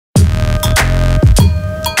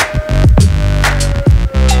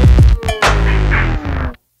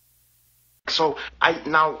So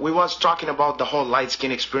now we was talking about the whole light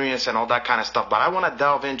skin experience and all that kind of stuff, but I want to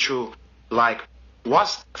delve into like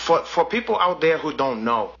what's for people out there who don't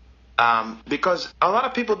know, because a lot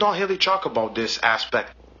of people don't really talk about this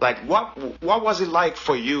aspect. Like what was it like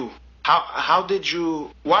for you? How did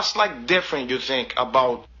you? What's like different you think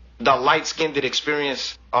about the light skinned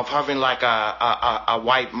experience of having like a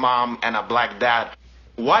white mom and a black dad?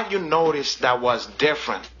 What you noticed that was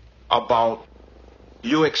different about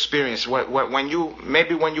you experience when you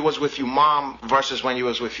maybe when you was with your mom versus when you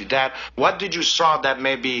was with your dad? What did you saw that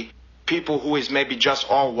maybe people who is maybe just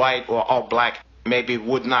all white or all black maybe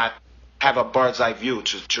would not have a bird's eye view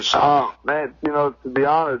to saw? Man, to be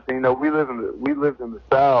honest, we lived in the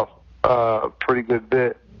South pretty good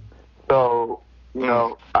bit, so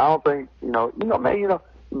I don't think man,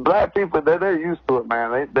 black people they're used to it,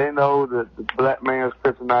 man. They know that the black man's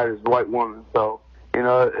kryptonite is white woman, so. So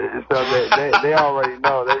they already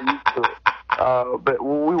know, they're used to it. But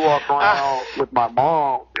when we walk around with my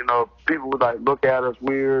mom, people would like look at us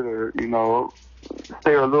weird or,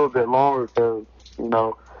 stare a little bit longer because,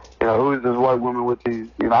 who is this white woman with these?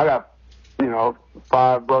 I got,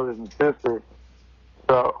 5 brothers and sisters.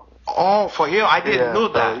 So. Oh, for you? I didn't know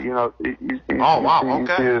that. So, you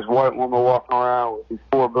okay. see this white woman walking around with these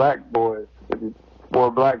 4 black boys, with these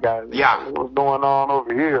 4 black guys. Yeah. What's going on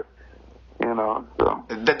over here? So.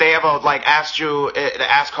 Did they ever ask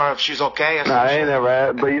her if she's okay? Or no, I ain't never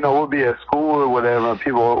asked, but we'll be at school or whatever, and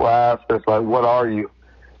people will ask us like, "What are you?"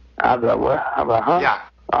 I'd be like, "What?" I'm like, "Huh? Yeah,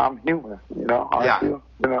 I'm human." Aren't you?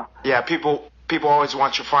 Yeah, people always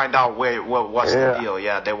want to find out what's the deal.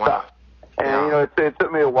 Yeah, they want. And it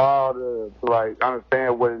took me a while to like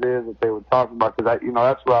understand what it is that they were talking about because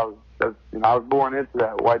that's what I was born into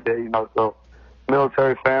that white day. So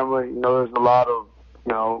military family. There's a lot of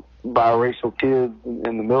biracial kids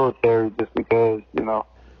in the military just because,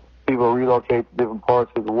 people relocate to different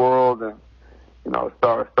parts of the world and,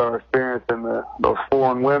 start experiencing those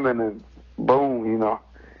foreign women and boom,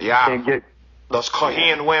 Yeah. Can't get those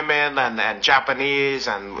Korean women and Japanese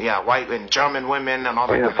and white and German women and all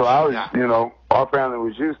that. Yeah, so I was, our family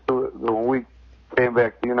was used to it. So when we came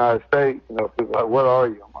back to the United States, people were like, "What are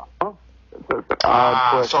you?" I'm like,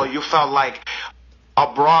 "Huh?" So you felt like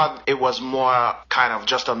abroad it was more kind of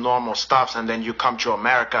just a normal stuff, and then you come to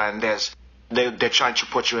America and they're trying to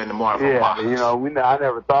put you in more of a box. I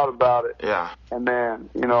never thought about it. Yeah. And then,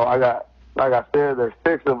 I got, like I said, there's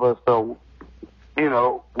 6 of us, so, we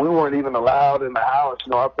weren't even allowed in the house.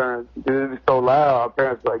 Our parents, it was so loud, our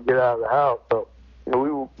parents were like, get out of the house. So, we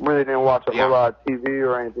really didn't watch a whole lot of TV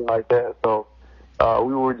or anything like that. So,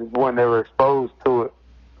 we were just never exposed to it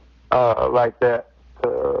like that.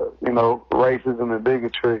 Racism and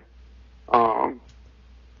bigotry.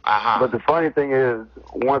 But the funny thing is,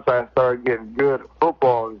 once I started getting good at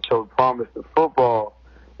football and showed promise to football,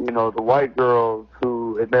 the white girls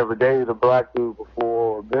who had never dated a black dude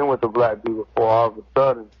before or been with a black dude before, all of a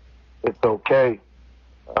sudden, it's okay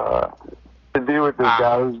to be with this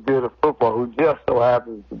guy who's good at football, who just so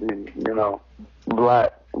happens to be,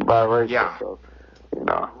 black, biracial. Yeah. So,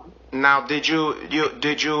 Now, did you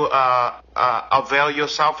avail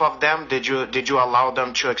yourself of them? Did you allow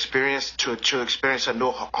them to experience a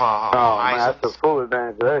new I took full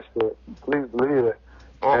advantage of that shit. Please believe it.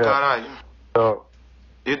 Oh, yeah. So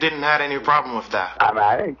you didn't have any problem with that?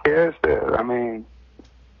 I didn't care shit.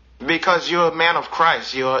 Because you're a man of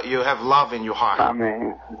Christ, you have love in your heart.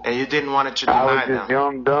 And you didn't want it to deny them. I was just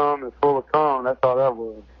young, dumb, and full of cum. That's all that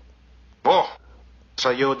was. Oh, so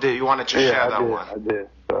you wanted to share that one? I did.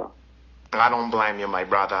 So. I don't blame you, my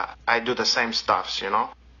brother. I do the same stuffs, So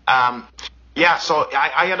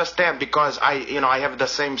I understand because I have the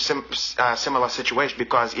same similar situation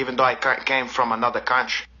because even though I came from another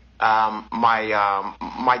country,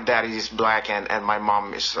 my dad is black and my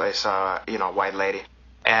mom is white lady,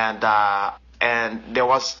 and there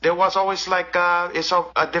was always like it's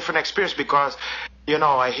a different experience because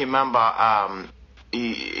I remember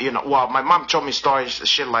well, my mom told me stories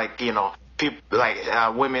shit like people like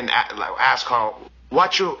women ask her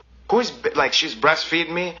she's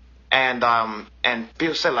breastfeeding me and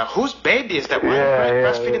people say like whose baby is that?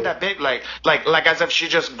 Breastfeeding that baby like as if she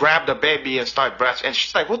just grabbed the baby and started breast and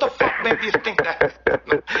she's like who the fuck baby you think that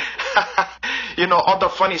all the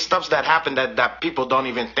funny stuff that happen that people don't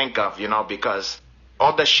even think of because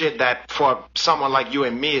all the shit that for someone like you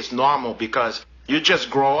and me is normal because you just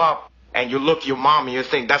grow up and you look your mom and you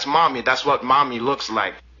think that's mommy, that's what mommy looks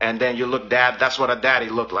like. And then you look dad, that's what a daddy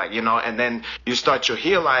looked like, and then you start to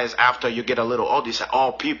realize after you get a little older, you say,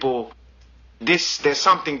 oh, people, there's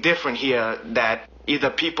something different here that either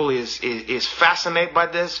people is fascinated by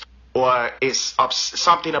this or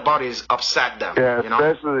something about it is upset them. Yeah, you know?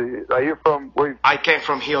 especially, like, you're from, where I came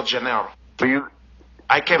from Rio de Janeiro. But you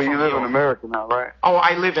live in America now, right? Oh,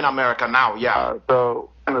 I live in America now, yeah. So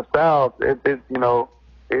in the South, it's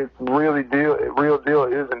real deal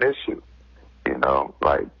is an issue.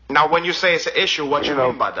 Like. Now, when you say it's an issue, what you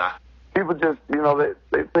mean by that? People just,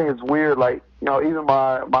 they think it's weird. Like, even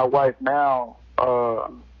my wife now, our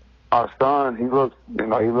son, he looks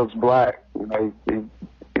black. And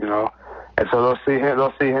so they'll see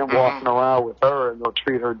him walking around with her, and they'll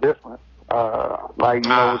treat her different.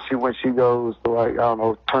 When she goes to, like, I don't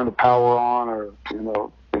know, turn the power on, or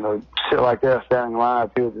shit like that, standing in line,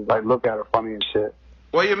 people just like look at her funny and shit.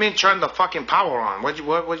 What do you mean turn the fucking power on? What you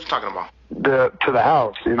talking about? To the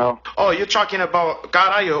house, Oh, you're talking about,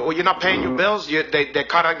 God, you're not paying your bills? They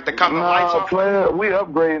cut the lights off? We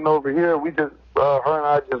upgrading over here. We just, her and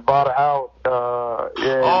I just bought a house.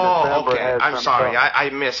 Okay. I'm sorry. I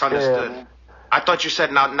misunderstood. Yeah, I thought you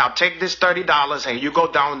said, now take this $30 and you go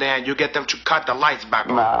down there and you get them to cut the lights back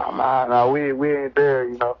on. Nah, we ain't there,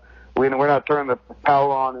 We're not turning the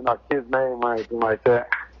power on in our kid's name or anything like that.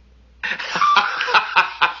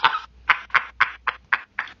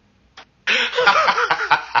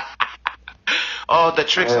 Oh, the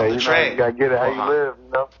tricks of the trade. You gotta get it how you live,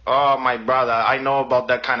 Oh, my brother, I know about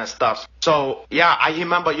that kind of stuff. So, yeah, I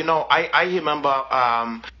remember, I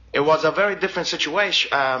remember, it was a very different situation,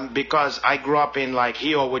 because I grew up in, like,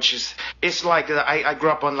 Rio, it's like, I grew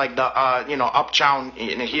up on, like, the, uptown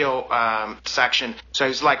in the Rio, section. So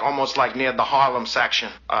it's like almost like near the Harlem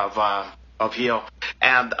section of Rio.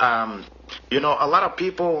 And, a lot of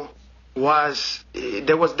people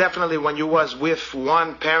there was definitely, when you was with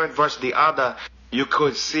one parent versus the other, you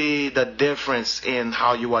could see the difference in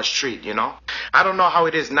how you was treated, I don't know how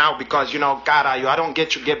it is now because, God, I don't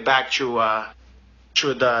get back to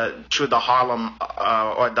the Harlem,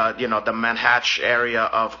 or the Manhattan area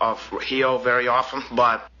of Rio very often.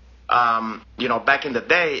 But, back in the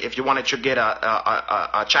day, if you wanted to get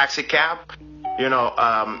a taxi cab,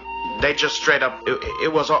 they just straight up,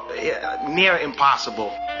 it was near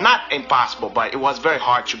impossible. Not impossible, but it was very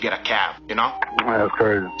hard to get a cab, That's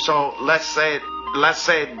crazy. So let's say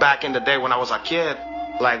back in the day when I was a kid,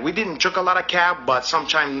 like, we didn't took a lot of cab, but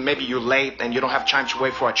sometimes maybe you're late and you don't have time to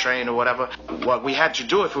wait for a train or whatever. What we had to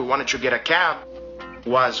do if we wanted to get a cab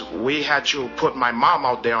was we had to put my mom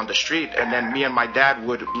out there on the street, and then me and my dad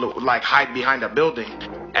would, like, hide behind a building.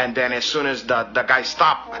 And then as soon as the guy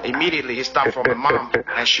stopped, immediately he stopped for my mom,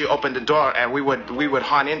 and she opened the door, and we would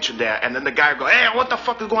hunt into there. And then the guy would go, hey, what the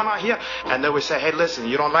fuck is going on here? And then we say, hey, listen,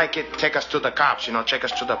 you don't like it? Take us to the cops, take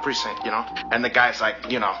us to the precinct, And the guy's like,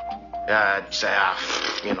 say,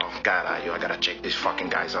 God, I gotta check these fucking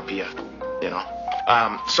guys up here,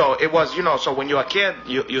 So it was, so when you're a kid,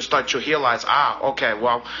 you start to realize, okay,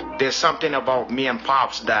 well, there's something about me and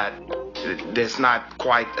Pops that it's not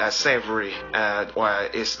quite as savory, or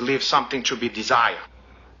it leaves something to be desired.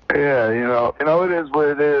 Yeah, it is what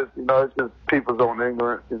it is. It's just people's own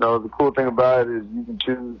ignorance. The cool thing about it is you can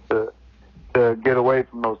choose to get away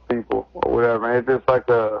from those people or whatever. And it's just like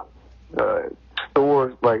a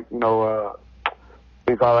stores, like, we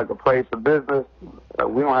call it like a place of business.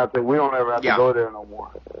 We don't ever have to go there no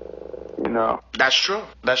more. That's true.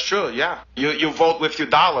 Yeah. You vote with your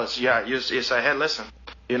dollars. Yeah. You say, hey, listen,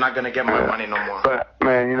 you're not gonna get my money no more. But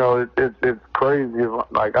man, it's crazy.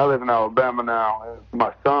 Like, I live in Alabama now. And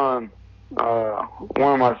my son,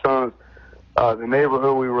 one of my sons, the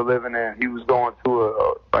neighborhood we were living in, he was going to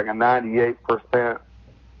a 98%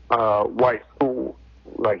 white school.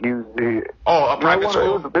 Like, a private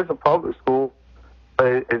school. It's a public school.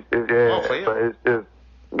 But it's just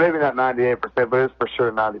maybe not 98%, but it's for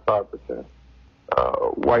sure 95%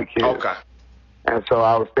 white kids. Okay. And so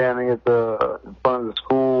I was standing in front of the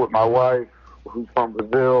school with my wife, who's from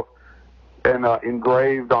Brazil, and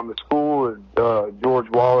engraved on the school is George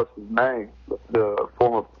Wallace's name, the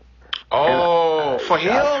former. Oh, for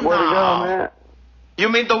him? I swear to God, man. You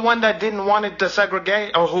mean the one that didn't want it to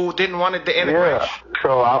segregate, or who didn't want it to integrate? Yeah.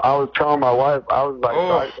 So I was telling my wife, I was like,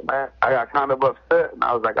 man, I got kind of upset, and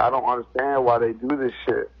I was like, I don't understand why they do this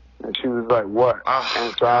shit. And she was like, what?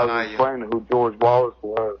 And so I was explaining who George Wallace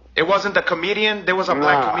was. It wasn't the comedian? There was a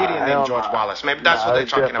black comedian named George Wallace. Maybe that's what they're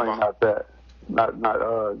talking about. Not that. Not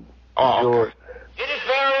George. It is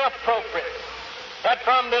very appropriate that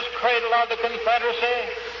from this cradle of the Confederacy,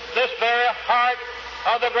 this very heart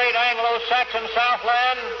of the great Anglo-Saxon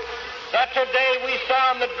Southland, that today we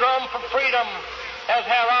sound the drum for freedom, as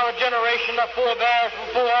have our generation of forebears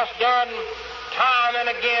before us done time and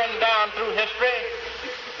again down through history.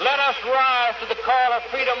 Let us rise to the call of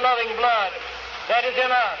freedom-loving blood that is in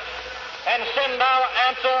us. and send our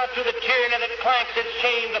answer to the tyranny that clanks its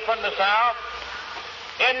chains upon the South.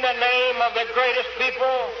 In the name of the greatest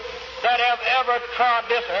people that have ever trod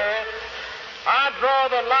this earth, I draw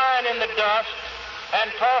the line in the dust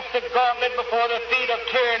and toss the gauntlet before the feet of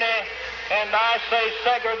tyranny, and I say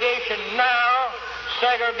segregation now,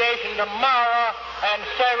 segregation tomorrow, and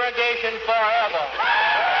segregation forever.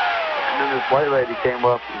 And then this white lady came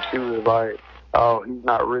up and she was like, "Oh, he's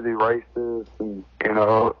not really racist," and you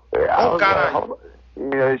know,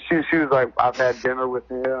 she was like, "I've had dinner with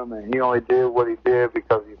him, and he only did what he did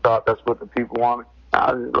because he thought that's what the people wanted."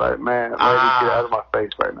 I was just like, "Man, lady, get out of my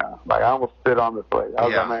face right now!" Like I almost spit on this lady. I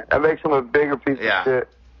was like, "Man, that makes him a bigger piece of shit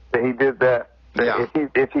that he did that.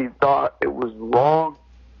 If he thought it was wrong,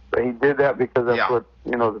 that he did that because that's what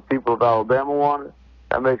the people of Alabama wanted.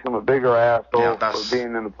 That makes him a bigger asshole for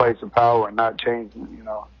being in the place of power and not changing.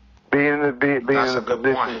 Being in a position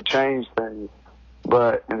to change things.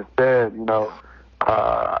 But instead,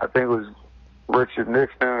 I think it was Richard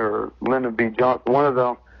Nixon or Lyndon B. Johnson. One of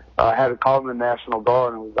them had to call the National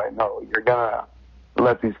Guard and was like, "No, you're gonna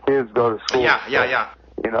let these kids go to school."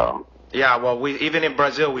 Yeah, well, even in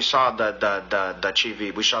Brazil, we saw the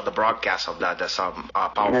TV, we saw the broadcast of that. That's some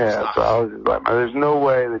powerful stuff. So I was just like, man, there's no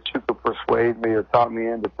way that you could persuade me or talk me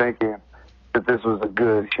into thinking that this was a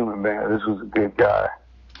good human being. This was a good guy.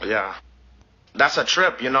 Yeah, that's a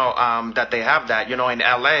trip, that they have that. In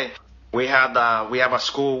LA, we have a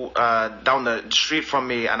school down the street from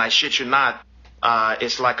me, and I shit you not,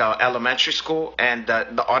 it's like a elementary school, and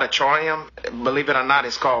the auditorium, believe it or not,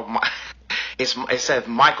 is called. It says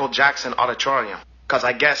Michael Jackson Auditorium, because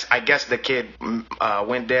I guess the kid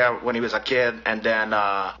went there when he was a kid, and then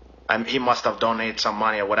he must have donated some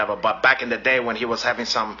money or whatever. But back in the day when he was having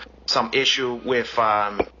some issue with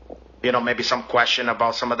maybe some question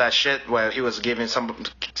about some of that shit, where he was giving some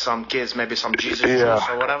kids maybe some Jesus juice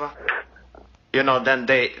or whatever. Then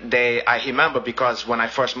I remember, because when I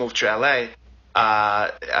first moved to LA,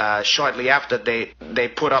 shortly after they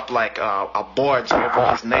put up like a board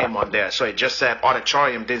over his name on there, so it just said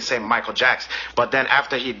auditorium, didn't say Michael Jackson. But then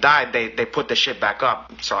after he died, they put the shit back up.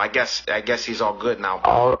 So I guess he's all good now.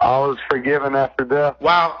 All was forgiven after death.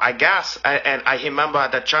 Well, I guess. And I remember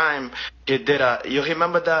at the time he did you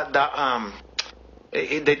remember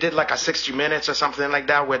they did like a 60 Minutes or something like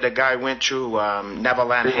that, where the guy went to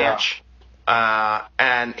Neverland Ranch.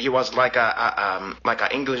 And he was like a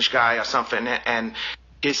English guy or something, and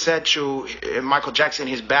he said to Michael Jackson,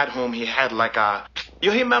 his bedroom, he had like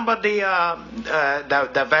you remember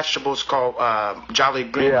the vegetables called Jolly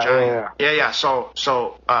Green Giant? Yeah. So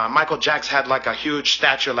Michael Jackson had like a huge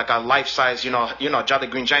statue, like a life size, Jolly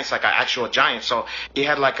Green Giant's like an actual giant. So he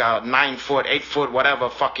had like a 9 foot, 8 foot, whatever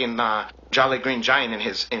fucking Jolly Green Giant in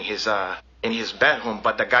his bedroom.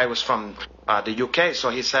 But the guy was from the UK, so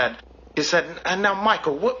he said, "And now,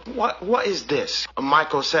 Michael, what is this?"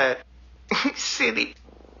 Michael said, "Silly,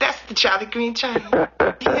 that's the Jolly Green Giant.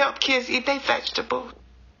 He helped kids eat their vegetables."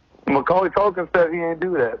 Macaulay Culkin said he ain't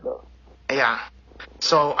do that, though. Yeah.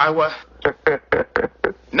 So I was...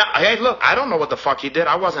 No, hey, look, I don't know what the fuck he did.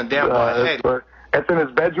 I wasn't there, but hey... It's in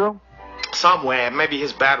his bedroom? Somewhere, maybe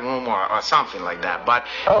his bedroom or something like that, but...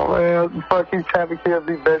 Oh, man, fuck, he's having kids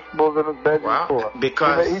eat vegetables in his bedroom for?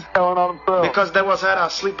 Because... He's telling on himself. Because there was at a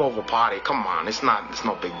sleepover party. Come on, it's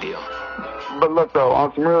no big deal. But look, though,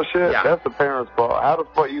 on some real shit, that's the parents' fault. How the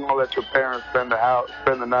fuck you gonna let your parents spend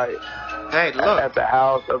the night Hey, look, at the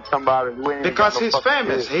house of somebody who ain't because he's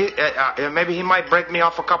famous. Maybe he might break me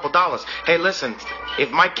off a couple dollars. Hey, listen,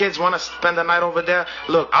 if my kids want to spend the night over there,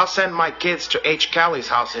 look, I'll send my kids to H. Kelly's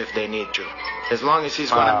house if they need to, as long as he's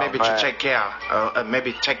gonna take care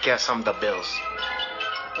of some of the bills.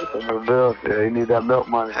 The bills, yeah, you need that milk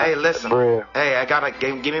money. Hey, listen, bread. Hey, I gotta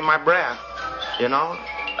give me my bread.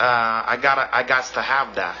 I got to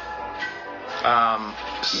have that.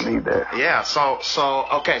 Need that. Yeah. So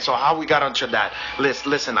okay. So how we got onto that?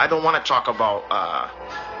 Listen, I don't want to talk about.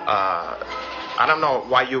 I don't know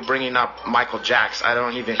why you're bringing up Michael Jackson. I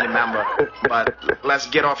don't even remember. But let's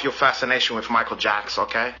get off your fascination with Michael Jackson,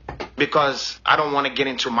 okay? Because I don't want to get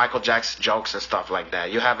into Michael Jackson jokes and stuff like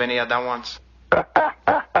that. You have any other ones?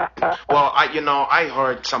 Well, I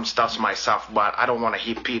heard some stuff myself, but I don't want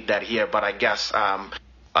to repeat that here. But I guess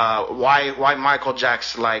why Michael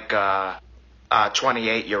Jackson like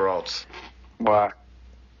 28-year-olds? Why?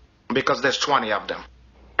 Because there's 20 of them.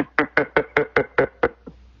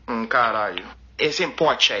 Caralho. It's in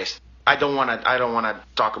Portuguese. I don't wanna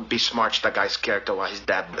besmirch the guy's character while he's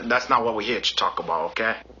dead. That's not what we're here to talk about,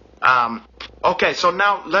 okay? Okay, so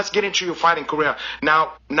now let's get into your fighting career.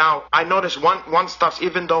 Now I noticed one stuff.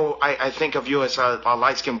 Even though I think of you as a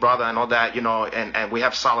light-skinned brother and all that, you know, and we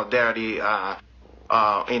have solidarity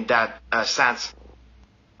in that sense.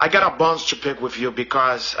 I got a bones to pick with you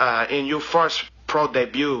because in your first pro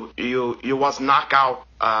debut, you was knock out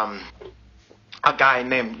a guy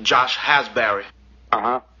named Josh Hasbury.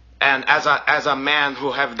 And as a man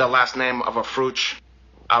who have the last name of a Fruch,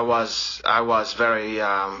 I was very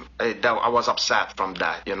I was upset from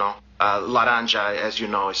that, you know. Laranja, as you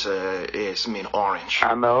know, is mean orange.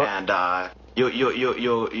 I know. And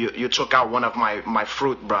you took out one of my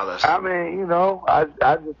fruit brothers. I mean, you know, I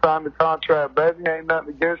just signed the contract, baby. Ain't nothing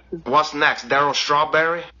against it. What's next? Daryl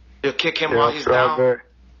Strawberry? You kick him while he's Strawberry.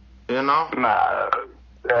 down? You know? Nah.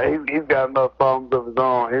 Yeah, he's got enough problems of his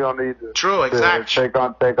own. He don't need to. True, exactly. Take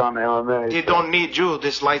on the MMA. He don't need you,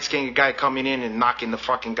 this light-skinned guy coming in and knocking the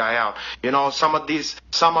fucking guy out. You know, some of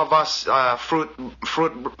us fruit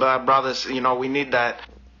brothers, you know, we need that.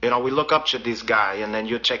 You know, we look up to this guy, and then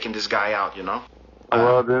you're taking this guy out. You know.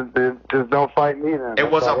 Well, then just don't fight me then.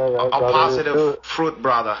 It was a positive fruit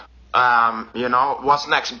brother. You know, what's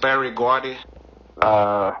next? Barry Gordy.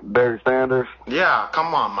 Barry Sanders. Yeah,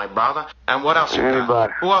 come on, my brother. And what else you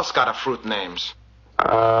got? Who else got a fruit names? We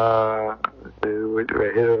hit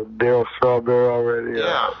Daryl Strawberry already.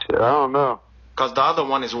 Yeah. I don't know. Because the other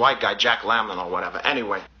one is white guy, Jack Lamlin or whatever.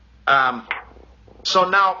 Anyway. So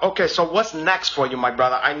now, okay, so what's next for you, my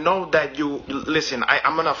brother? I know that listen,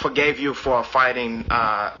 I'm going to forgive you for fighting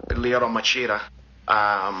Lyoto Machida.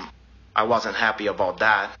 I wasn't happy about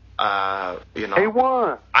that. You know, he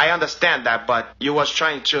won. I understand that, but you was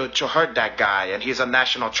trying to hurt that guy, and he's a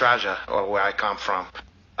national treasure, or where I come from.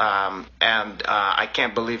 And I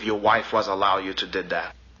can't believe your wife was allow you to do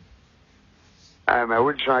that. Hey man,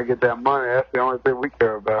 we're just trying to get that money. That's the only thing we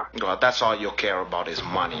care about. Well, that's all you care about is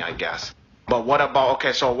money, I guess. But what about,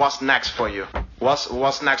 okay, so what's next for you?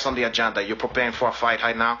 What's next on the agenda? You preparing for a fight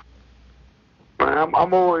right now? Man,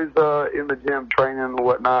 I'm always in the gym training and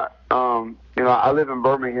whatnot. You know, I live in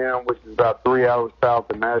Birmingham, which is about 3 hours south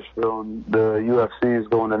of Nashville, and the UFC is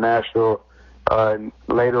going to Nashville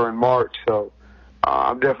later in March. So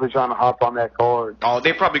I'm definitely trying to hop on that card. Oh,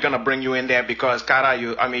 they're probably going to bring you in there because, Kara,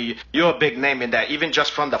 you're a big name in that, even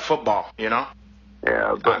just from the football, you know?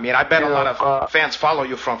 Yeah. But, I mean, I bet a lot of fans follow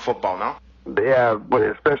you from football, no? Yeah, but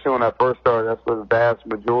especially when I first started, that's where the vast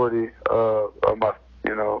majority of my,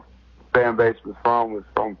 you know, fan base was from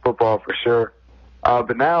football for sure.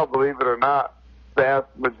 But now, believe it or not, vast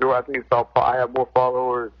majority, I think I have more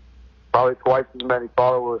followers, probably twice as many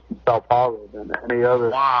followers in Sao Paulo than any other.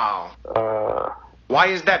 Wow. Why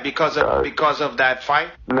is that? Because of that fight?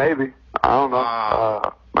 Maybe. I don't know.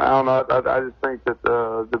 I don't know. I just think that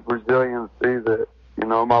the Brazilians see that, you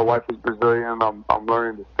know, my wife is Brazilian. I'm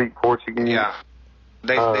learning to speak Portuguese. Yeah.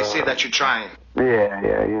 They see that you're trying.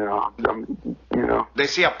 Yeah, you know. They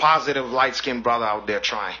see a positive light-skinned brother out there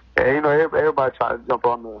trying. Yeah, you know, everybody tries to jump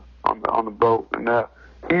on the boat. And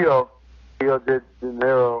Rio de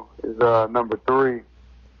Janeiro is number 3.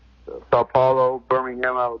 Sao Paulo,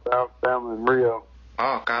 Birmingham, Alabama, and Rio.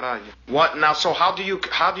 Oh, caralho. What now? So how do you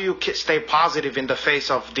stay positive in the face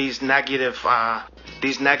of these negative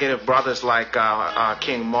brothers like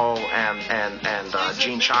King Mo and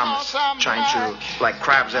Gene Chalmers trying to, like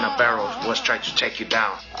crabs in a barrel, was trying to take you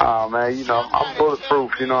down? Oh man, you know, I'm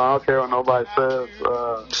bulletproof. You know, I don't care what nobody says.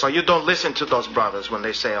 So you don't listen to those brothers when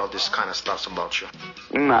they say all this kind of stuff about you?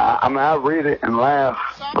 Nah, I mean I read it and laugh,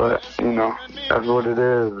 but you know, that's what it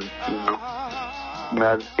is. You know, I mean,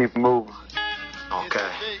 I just keep moving. Okay.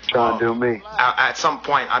 Trying to do me. At some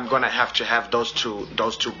point, I'm gonna have to have those two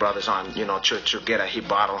brothers on, you know, to get a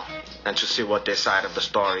rebuttal and to see what their side of the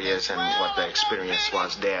story is and what the experience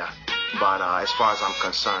was there. But as far as I'm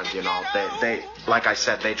concerned, you know, they like I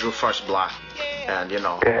said, they drew first blood, and you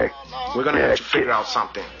know, we're gonna have to figure out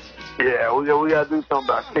something. Yeah, we gotta do something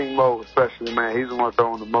about King Mo, especially, man. He's the one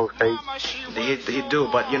throwing the most hate. He do,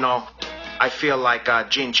 but you know, I feel like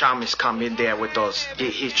Gene Chalmers come in there with those.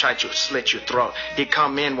 He tried to slit your throat. He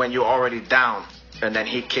come in when you're already down, and then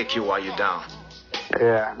he kick you while you're down.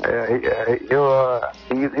 Yeah.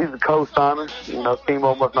 He's a co-signer. You know, King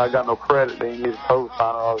Mo must not got no credit. Then he's a co-signer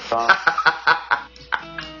all the time.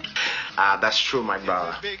 That's true, my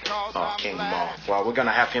brother. Oh, King Mo. Well, we're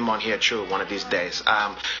gonna have him on here too one of these days.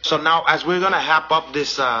 So now, as we're gonna wrap up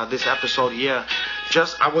this episode here,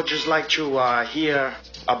 I would just like to hear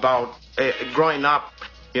about growing up.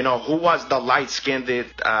 You know, who was the light-skinned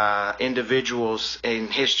individuals in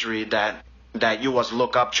history that you was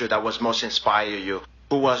look up to, that was most inspire you?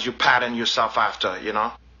 Who was you pattern yourself after? You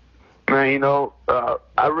know. Man, you know,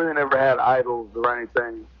 I really never had idols or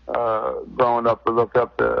anything growing up to look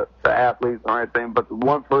up to athletes or anything, but the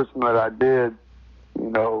one person that I did, you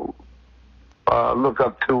know, look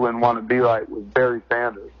up to and want to be like was Barry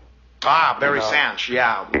Sanders. Ah, Barry You know, Sanders,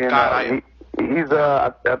 yeah. You know, he's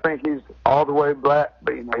I think he's all the way black,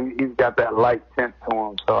 but you know he's got that light tint to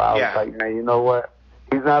him. So I was like, man, you know what?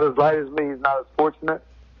 He's not as light as me. He's not as fortunate,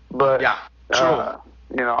 but yeah, true.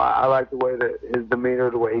 You know, I like the way that his demeanor,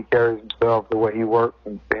 the way he carries himself, the way he works,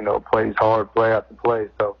 and you know, plays hard, play after play.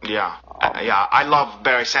 So yeah, I love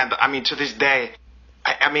Barry Sanders. I mean, to this day,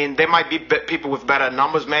 I mean, there might be people with better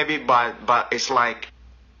numbers, maybe, but it's like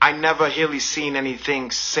I never really seen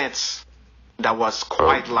anything since that was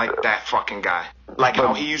quite like that fucking guy. Like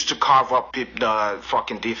how he used to carve up the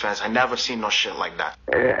fucking defense. I never seen no shit like that.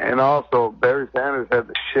 And also, Barry Sanders had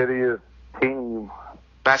the shittiest team.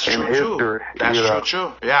 That's true too. That's true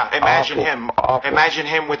too. Yeah, imagine him. Imagine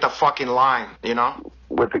him with the fucking line, you know.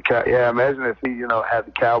 With the imagine if he, you know, had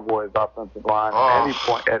the Cowboys offensive line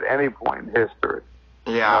at any point in history.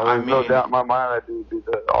 Yeah, you know, there's no doubt in my mind that dude would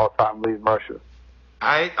be the all-time lead rusher.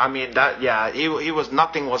 I mean that. Yeah, he was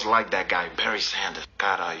nothing was like that guy, Barry Sanders.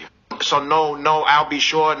 God, are you? So no Al B.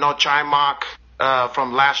 Shore, no Chimark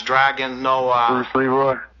from Last Dragon, no Bruce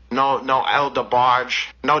Leroy. No El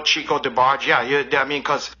DeBarge, no Chico DeBarge. Yeah, I mean,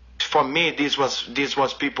 because for me, these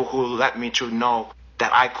was people who let me to know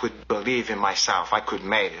that I could believe in myself. I could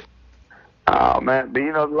make it. Oh man, but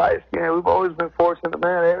you know, the light skin, we've always been fortunate,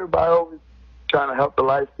 man. Everybody always trying to help the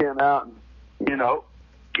light skin out, and you know,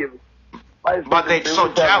 give. But they're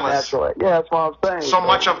so jealous. Yeah, that's what I'm saying. So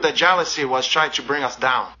much of the jealousy was trying to bring us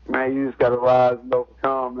down. Man, you just gotta rise and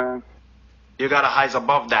overcome, man. You gotta rise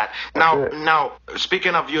above that. Now,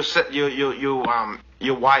 speaking of your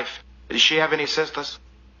wife, does she have any sisters?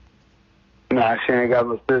 Nah, she ain't got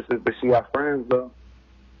no sisters, but she got friends though.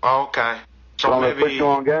 Oh, okay. So maybe put you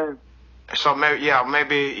on game. So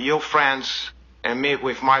maybe your friends and me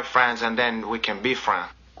with my friends, and then we can be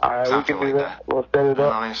friends. All right, something we can do like that. We'll set it up. You know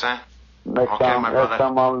what I'm saying? Next time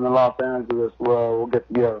I'm in Los Angeles, we'll get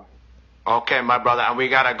together. Okay, my brother, and we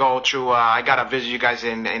gotta go to. I gotta visit you guys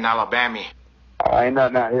in Alabama. Ain't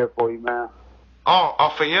nothing out here for you, man.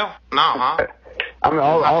 Oh, for you? No, huh? I mean,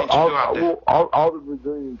 all the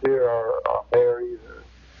Brazilians here are married,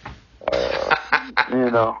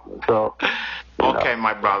 you know. So. Okay,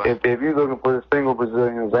 my brother. If you're looking for the single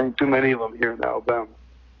Brazilians, ain't too many of them here in Alabama.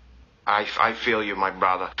 I feel you, my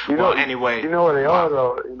brother. You know, well, anyway. You know where they are,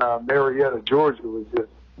 though? You know, Marietta, Georgia was just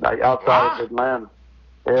like outside of Atlanta.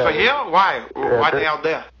 Yeah, for here? Why? Why they out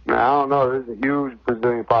there? Man, I don't know. There's a huge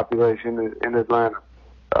Brazilian population in Atlanta.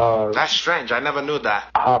 That's strange. I never knew that.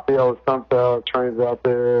 Rafael Santos trains out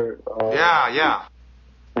there. Yeah.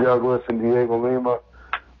 Douglas and Diego Lima.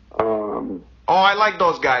 Oh, I like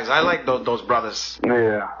those guys. I like those brothers.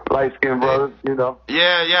 Yeah, light-skinned brothers, you know.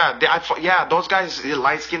 Yeah. Those guys,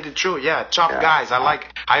 light-skinned, true. Yeah, tough guys.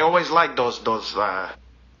 I always like those brothers.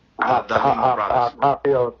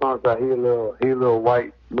 Rafael Santos, he a little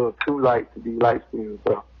white, a little too light to be light-skinned.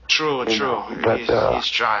 So. True. But, he's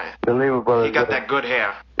trying. The Lima brothers. He got that good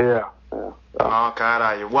hair. Yeah. Oh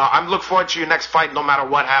God, well, I'm looking forward to your next fight, no matter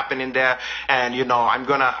what happened in there, and you know, I'm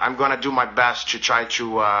gonna do my best to try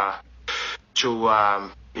to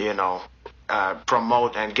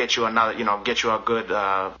promote and get you a good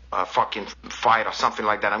fucking fight or something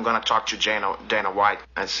like that. I'm gonna talk to Dana White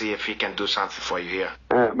and see if he can do something for you here.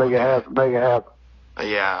 Yeah, make it happen.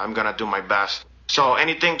 Yeah, I'm gonna do my best. So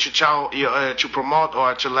anything to tell you to promote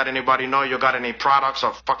or to let anybody know you got any products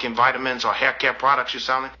or fucking vitamins or hair care products you're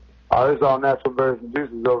selling? Oh, this is all natural berries and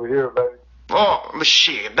juices over here, baby. Oh,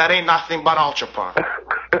 shit, that ain't nothing but Ultra Pump.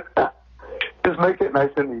 Just make it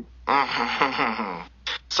nice and neat.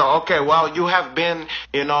 So okay, well, you have been,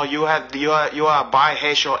 you are a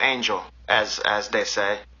biracial angel, as they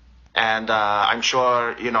say, and I'm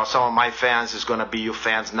sure some of my fans is gonna be your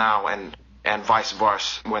fans now, and vice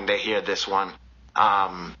versa when they hear this one,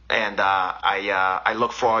 and I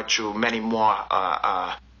look forward to many more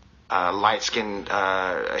Lightskin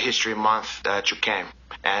History Month that you came,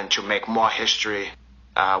 and to make more history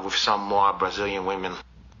with some more Brazilian women,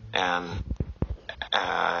 and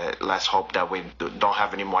let's hope that we don't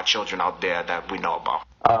have any more children out there that we know about.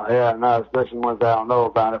 Yeah, no, especially ones I don't know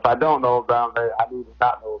about. If I don't know about them, I need to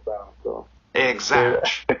not know about them. So.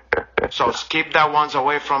 Exactly. So keep that ones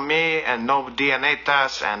away from me, and no DNA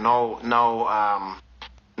tests, and no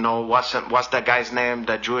what's that guy's name?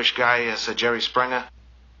 That Jewish guy is Jerry Springer.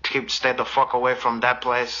 Stay the fuck away from that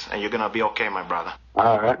place, and you're gonna be okay, my brother.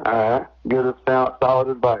 All right. Good, solid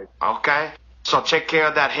advice. Okay. So take care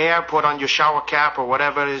of that hair. Put on your shower cap or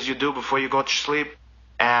whatever it is you do before you go to sleep,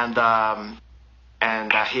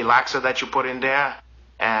 and he likes it that you put in there.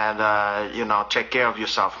 And, you know, take care of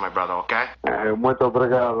yourself, my brother, okay? Muito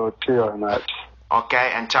obrigado, tio, Renato.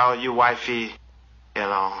 Okay, and tell your wifey, you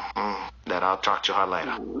know, that I'll talk to her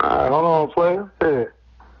later. All right, hold on, player. Yeah.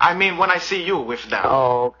 I mean, when I see you with them.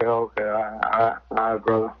 Oh, okay. All right,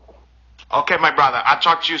 brother. Okay, my brother, I'll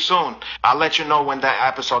talk to you soon. I'll let you know when that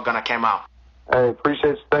episode gonna come out. Hey,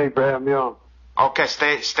 appreciate you. Thanks for having me on. Okay,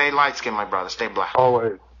 stay light skinned, my brother. Stay black.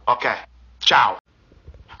 Always. Okay, ciao.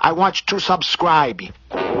 I want you to subscribe.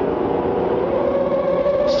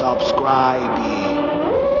 Subscribe.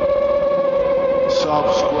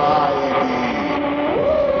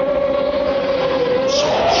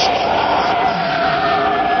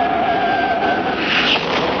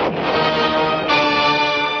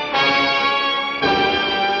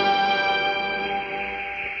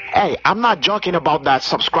 Hey, I'm not joking about that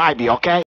subscribing, okay?